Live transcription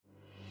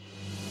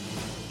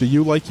Do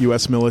you like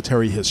U.S.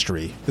 military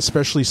history,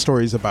 especially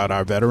stories about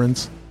our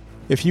veterans?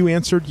 If you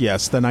answered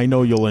yes, then I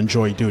know you'll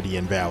enjoy Duty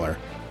and Valor.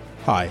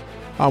 Hi,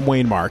 I'm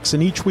Wayne Marks,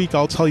 and each week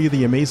I'll tell you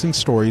the amazing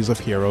stories of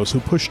heroes who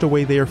pushed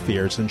away their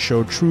fears and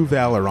showed true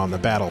valor on the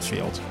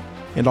battlefield.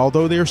 And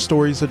although their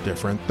stories are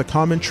different, the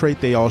common trait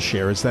they all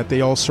share is that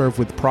they all served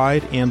with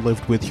pride and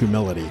lived with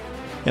humility.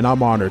 And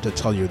I'm honored to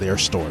tell you their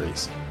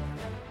stories.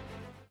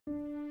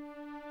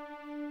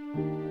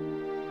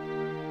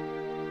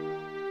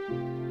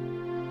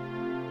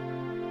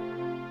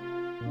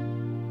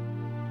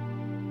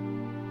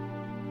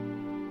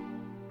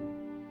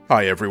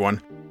 Hi everyone.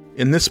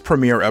 In this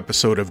premiere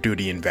episode of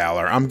Duty and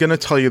Valor, I'm going to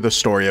tell you the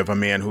story of a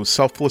man who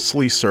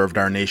selflessly served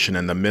our nation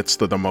in the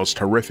midst of the most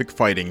horrific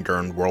fighting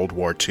during World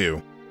War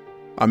II.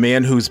 A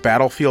man whose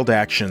battlefield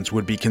actions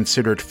would be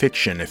considered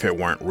fiction if it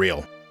weren't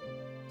real.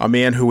 A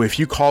man who, if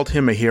you called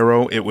him a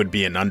hero, it would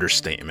be an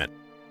understatement.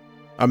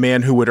 A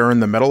man who would earn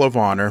the Medal of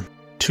Honor,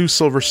 2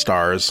 Silver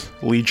Stars,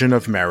 Legion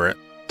of Merit,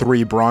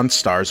 3 Bronze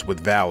Stars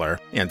with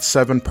Valor, and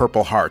 7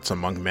 Purple Hearts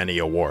among many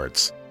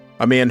awards.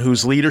 A man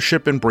whose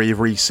leadership and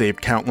bravery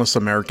saved countless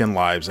American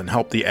lives and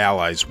helped the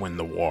Allies win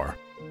the war.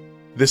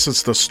 This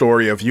is the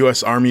story of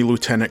U.S. Army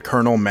Lieutenant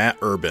Colonel Matt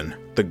Urban,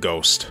 the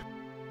Ghost.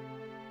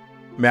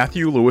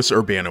 Matthew Louis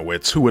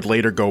Urbanowitz, who would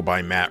later go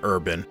by Matt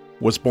Urban,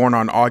 was born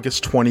on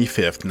August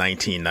 25,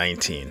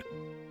 1919.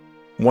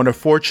 One of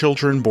 4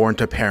 children born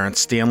to parents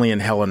Stanley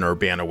and Helen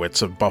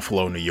Urbanowitz of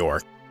Buffalo, New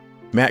York.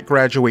 Matt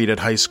graduated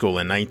high school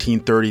in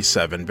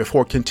 1937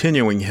 before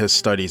continuing his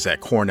studies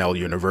at Cornell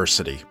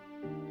University.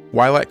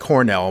 While at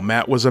Cornell,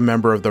 Matt was a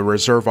member of the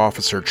Reserve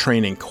Officer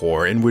Training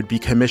Corps and would be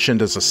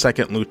commissioned as a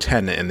second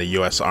lieutenant in the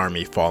U.S.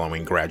 Army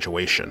following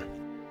graduation.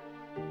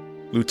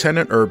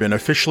 Lieutenant Urban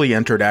officially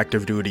entered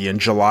active duty in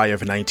July of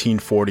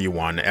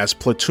 1941 as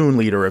platoon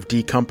leader of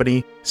D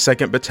Company,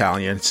 2nd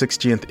Battalion,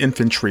 60th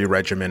Infantry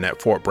Regiment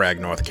at Fort Bragg,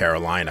 North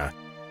Carolina.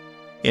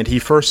 And he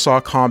first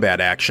saw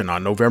combat action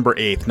on November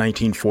 8,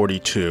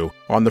 1942,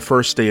 on the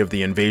first day of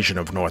the invasion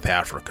of North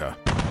Africa.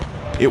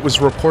 It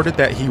was reported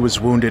that he was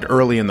wounded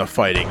early in the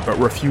fighting, but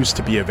refused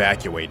to be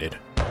evacuated.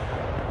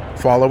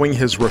 Following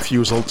his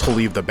refusal to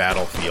leave the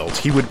battlefield,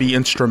 he would be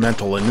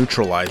instrumental in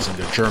neutralizing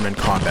a German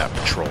combat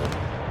patrol.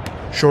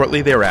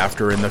 Shortly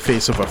thereafter, in the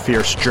face of a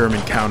fierce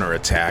German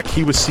counterattack,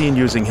 he was seen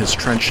using his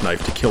trench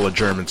knife to kill a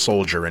German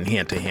soldier in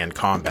hand-to-hand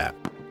combat.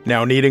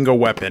 Now needing a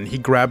weapon, he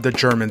grabbed the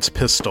German's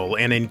pistol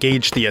and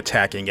engaged the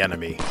attacking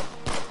enemy.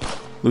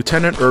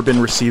 Lieutenant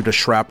Urban received a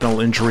shrapnel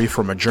injury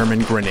from a German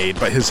grenade,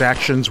 but his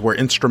actions were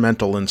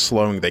instrumental in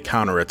slowing the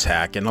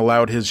counterattack and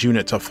allowed his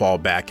unit to fall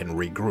back and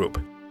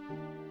regroup.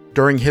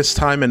 During his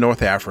time in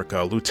North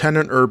Africa,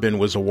 Lieutenant Urban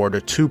was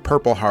awarded 2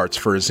 Purple Hearts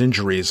for his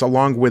injuries,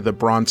 along with a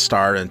Bronze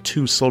Star and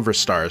 2 Silver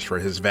Stars for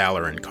his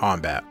valor in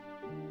combat.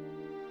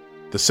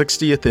 The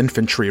 60th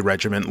Infantry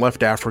Regiment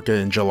left Africa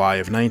in July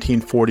of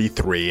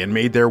 1943 and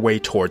made their way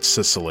towards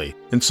Sicily,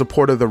 in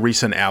support of the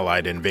recent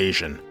Allied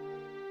invasion.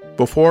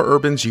 Before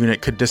Urban's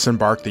unit could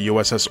disembark the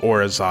USS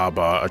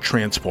Orizaba, a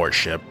transport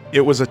ship, it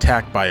was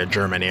attacked by a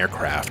German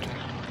aircraft.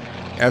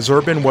 As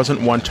Urban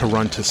wasn't one to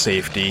run to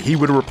safety, he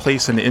would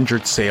replace an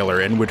injured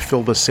sailor and would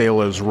fill the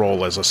sailor's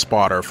role as a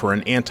spotter for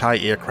an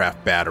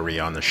anti-aircraft battery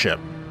on the ship.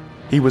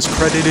 He was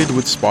credited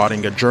with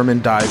spotting a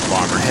German dive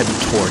bomber headed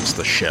towards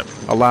the ship,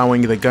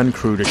 allowing the gun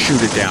crew to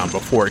shoot it down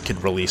before it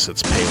could release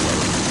its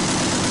payload.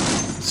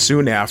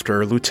 Soon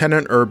after,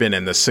 Lieutenant Urban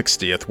and the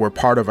 60th were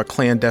part of a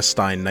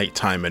clandestine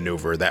nighttime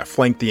maneuver that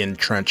flanked the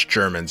entrenched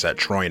Germans at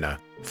Troina,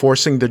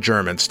 forcing the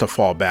Germans to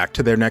fall back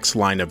to their next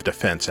line of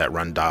defense at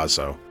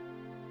Randazzo.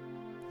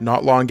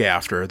 Not long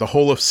after, the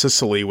whole of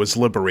Sicily was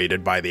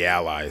liberated by the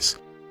Allies.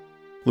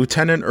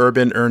 Lieutenant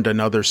Urban earned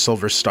another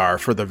Silver Star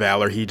for the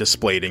valor he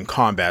displayed in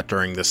combat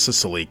during the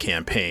Sicily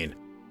campaign.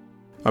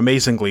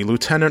 Amazingly,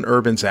 Lieutenant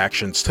Urban's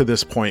actions to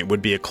this point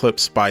would be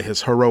eclipsed by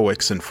his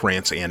heroics in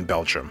France and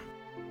Belgium.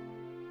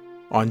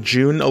 On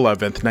June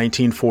 11,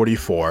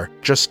 1944,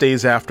 just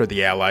days after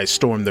the Allies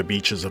stormed the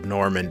beaches of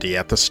Normandy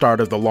at the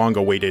start of the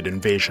long-awaited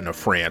invasion of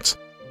France,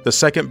 the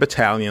 2nd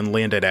Battalion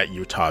landed at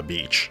Utah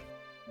Beach.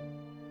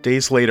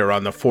 Days later,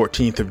 on the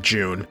 14th of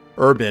June,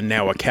 Urban,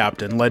 now a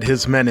captain, led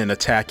his men in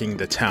attacking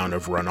the town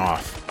of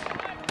Runoff.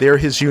 There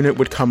his unit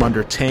would come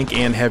under tank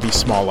and heavy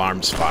small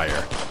arms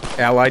fire.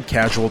 Allied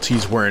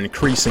casualties were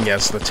increasing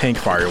as the tank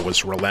fire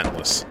was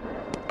relentless.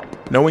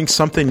 Knowing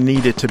something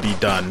needed to be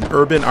done,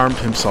 Urban armed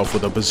himself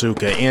with a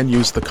bazooka and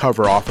used the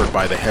cover offered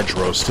by the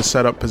hedgerows to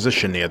set up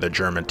position near the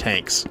German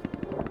tanks.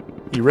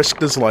 He risked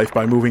his life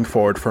by moving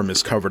forward from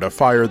his cover to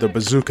fire the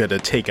bazooka to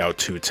take out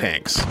 2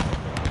 tanks.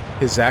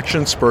 His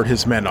action spurred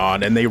his men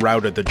on and they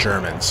routed the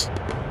Germans.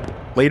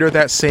 Later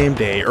that same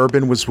day,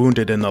 Urban was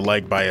wounded in the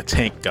leg by a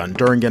tank gun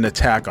during an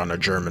attack on a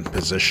German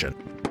position.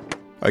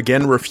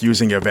 Again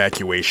refusing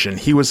evacuation,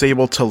 he was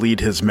able to lead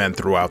his men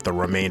throughout the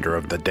remainder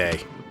of the day.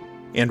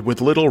 And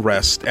with little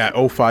rest, at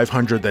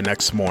 0500 the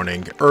next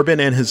morning, Urban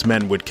and his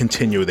men would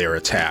continue their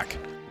attack.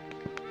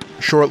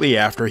 Shortly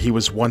after, he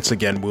was once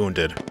again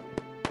wounded.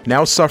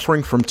 Now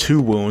suffering from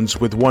 2 wounds,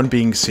 with one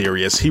being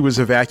serious, he was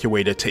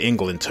evacuated to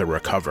England to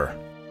recover.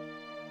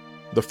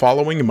 The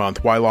following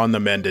month, while on the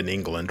mend in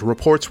England,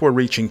 reports were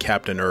reaching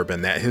Captain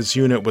Urban that his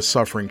unit was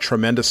suffering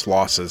tremendous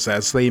losses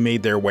as they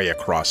made their way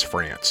across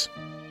France.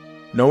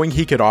 Knowing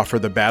he could offer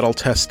the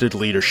battle-tested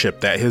leadership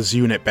that his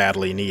unit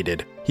badly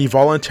needed, he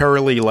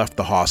voluntarily left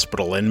the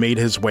hospital and made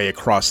his way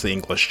across the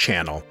English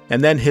Channel,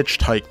 and then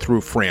hitchhiked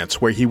through France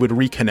where he would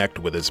reconnect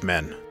with his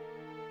men.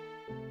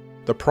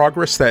 The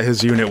progress that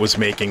his unit was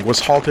making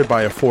was halted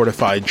by a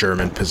fortified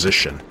German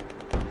position.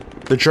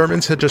 The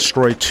Germans had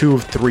destroyed 2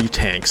 of 3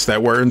 tanks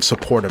that were in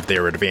support of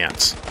their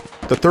advance.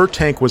 The 3rd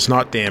tank was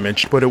not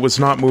damaged, but it was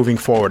not moving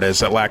forward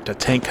as it lacked a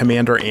tank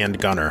commander and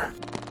gunner.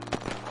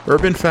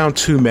 Urban found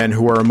 2 men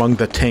who were among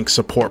the tank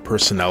support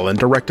personnel and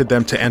directed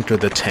them to enter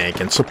the tank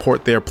and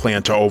support their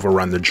plan to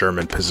overrun the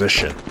German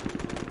position.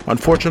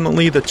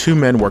 Unfortunately, the 2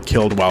 men were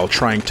killed while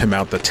trying to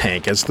mount the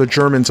tank as the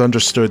Germans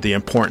understood the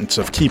importance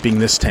of keeping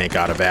this tank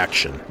out of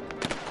action.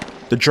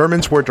 The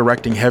Germans were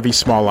directing heavy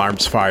small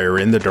arms fire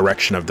in the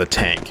direction of the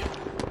tank.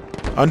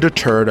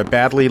 Undeterred, a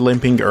badly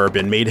limping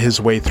Urban made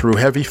his way through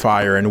heavy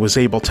fire and was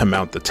able to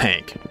mount the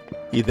tank.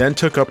 He then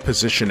took up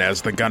position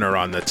as the gunner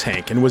on the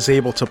tank and was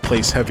able to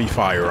place heavy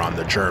fire on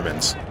the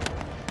Germans.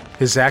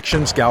 His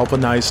actions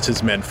galvanized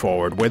his men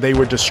forward where they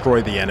would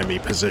destroy the enemy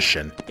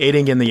position,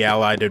 aiding in the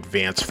Allied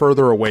advance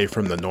further away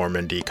from the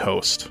Normandy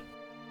coast.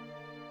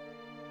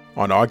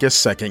 On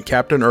August 2nd,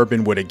 Captain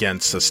Urban would again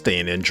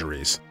sustain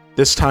injuries,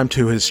 this time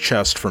to his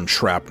chest from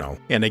shrapnel,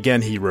 and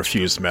again he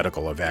refused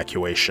medical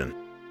evacuation.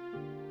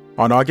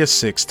 On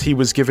August 6th, he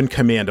was given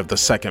command of the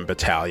 2nd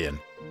Battalion.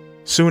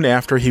 Soon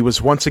after, he was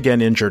once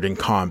again injured in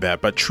combat,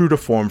 but true to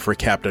form for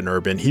Captain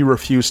Urban, he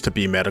refused to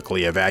be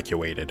medically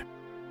evacuated.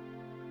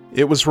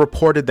 It was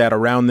reported that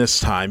around this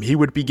time, he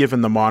would be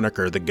given the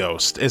moniker the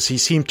Ghost, as he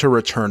seemed to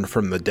return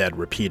from the dead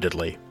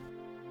repeatedly.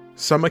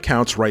 Some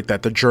accounts write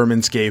that the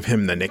Germans gave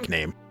him the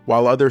nickname,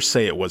 while others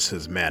say it was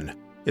his men.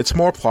 It's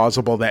more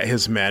plausible that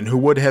his men, who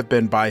would have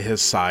been by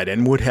his side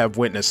and would have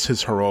witnessed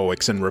his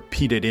heroics and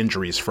repeated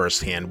injuries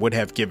firsthand, would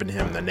have given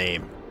him the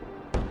name.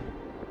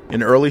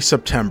 In early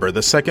September,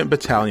 the 2nd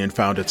Battalion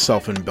found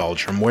itself in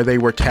Belgium, where they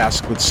were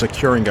tasked with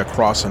securing a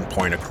crossing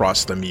point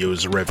across the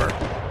Meuse River.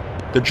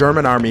 The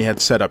German army had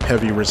set up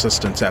heavy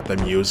resistance at the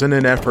Meuse in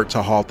an effort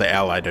to halt the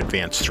Allied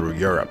advance through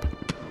Europe.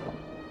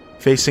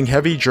 Facing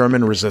heavy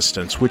German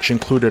resistance, which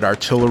included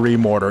artillery,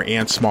 mortar,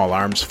 and small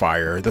arms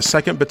fire, the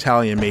 2nd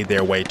Battalion made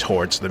their way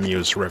towards the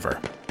Meuse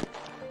River.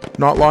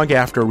 Not long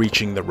after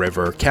reaching the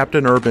river,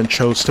 Captain Urban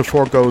chose to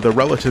forego the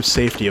relative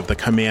safety of the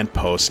command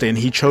post, and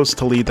he chose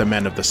to lead the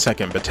men of the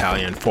 2nd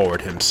Battalion forward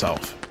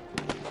himself.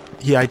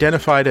 He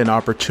identified an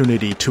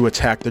opportunity to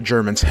attack the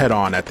Germans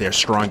head-on at their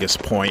strongest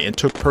point and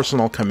took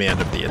personal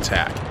command of the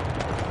attack.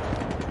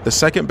 The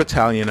 2nd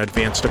Battalion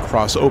advanced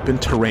across open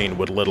terrain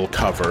with little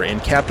cover,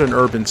 and Captain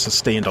Urban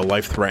sustained a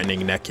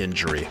life-threatening neck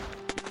injury.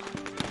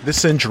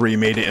 This injury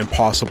made it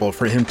impossible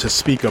for him to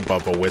speak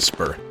above a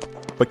whisper,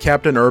 but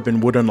Captain Urban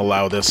wouldn't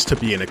allow this to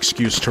be an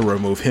excuse to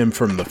remove him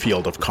from the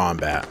field of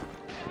combat.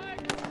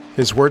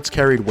 His words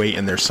carried weight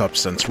in their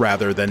substance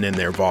rather than in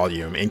their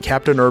volume, and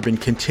Captain Urban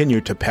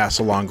continued to pass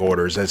along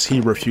orders as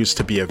he refused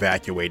to be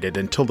evacuated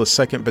until the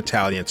 2nd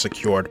Battalion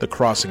secured the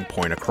crossing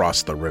point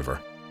across the river.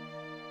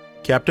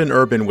 Captain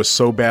Urban was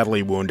so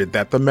badly wounded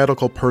that the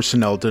medical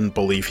personnel didn't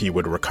believe he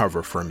would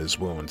recover from his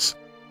wounds.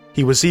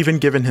 He was even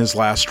given his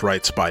last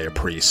rites by a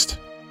priest.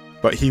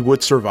 But he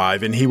would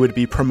survive, and he would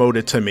be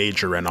promoted to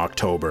Major in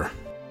October.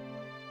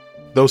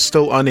 Though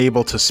still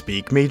unable to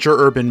speak, Major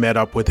Urban met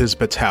up with his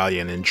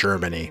battalion in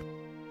Germany.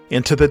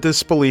 And to the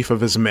disbelief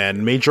of his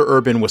men, Major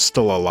Urban was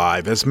still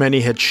alive, as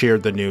many had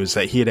shared the news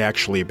that he had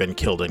actually been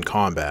killed in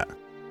combat.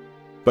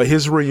 But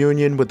his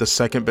reunion with the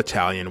 2nd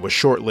Battalion was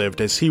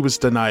short-lived as he was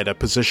denied a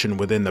position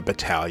within the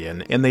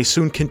battalion, and they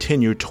soon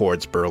continued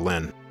towards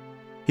Berlin.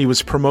 He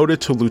was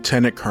promoted to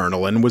lieutenant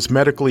colonel and was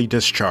medically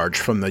discharged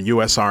from the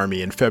U.S.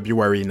 Army in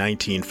February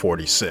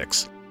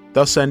 1946,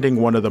 thus ending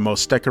one of the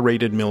most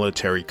decorated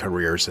military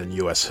careers in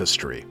U.S.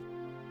 history.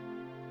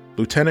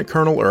 Lieutenant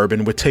Colonel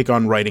Urban would take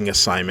on writing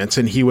assignments,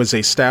 and he was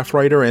a staff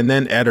writer and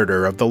then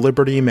editor of the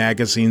Liberty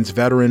magazine's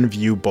Veteran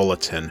View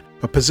Bulletin,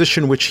 a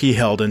position which he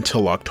held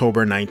until October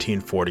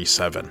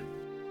 1947.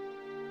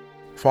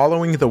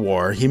 Following the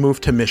war, he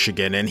moved to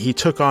Michigan, and he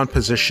took on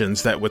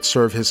positions that would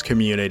serve his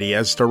community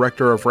as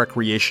Director of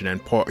Recreation in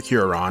Port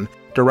Huron,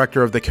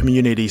 Director of the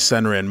Community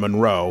Center in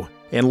Monroe,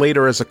 and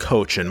later as a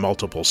coach in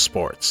multiple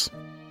sports.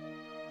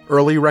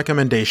 Early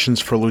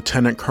recommendations for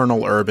Lieutenant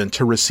Colonel Urban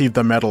to receive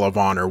the Medal of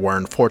Honor were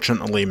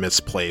unfortunately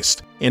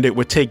misplaced, and it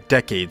would take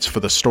decades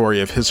for the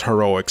story of his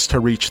heroics to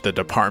reach the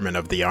Department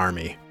of the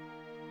Army.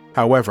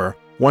 However,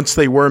 once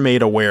they were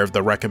made aware of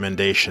the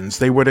recommendations,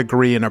 they would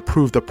agree and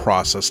approve the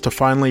process to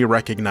finally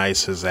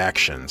recognize his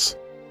actions.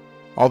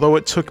 Although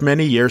it took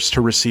many years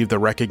to receive the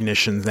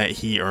recognition that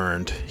he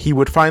earned, he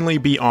would finally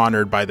be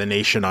honored by the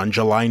nation on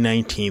July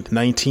 19,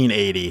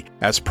 1980,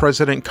 as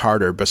President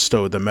Carter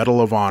bestowed the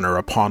Medal of Honor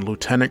upon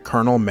Lieutenant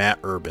Colonel Matt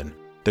Urban,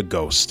 the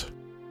Ghost.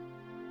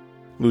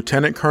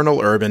 Lieutenant Colonel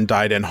Urban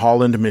died in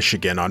Holland,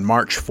 Michigan on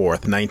March 4,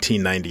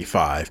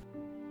 1995.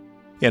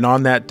 And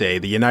on that day,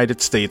 the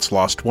United States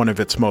lost one of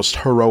its most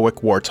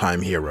heroic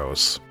wartime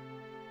heroes.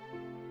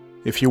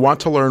 If you want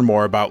to learn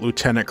more about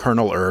Lieutenant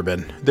Colonel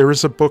Urban, there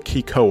is a book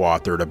he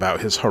co-authored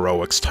about his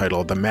heroics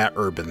titled The Matt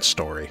Urban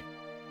Story.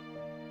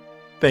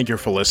 Thank you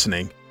for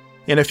listening,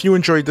 and if you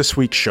enjoyed this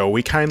week's show,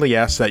 we kindly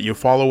ask that you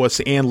follow us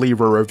and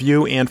leave a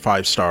review and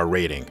 5-star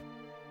rating.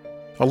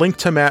 A link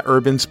to Matt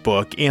Urban's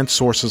book and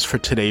sources for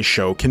today's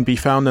show can be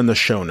found in the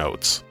show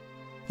notes.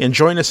 And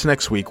join us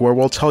next week where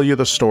we'll tell you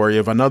the story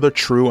of another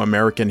true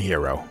American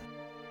hero.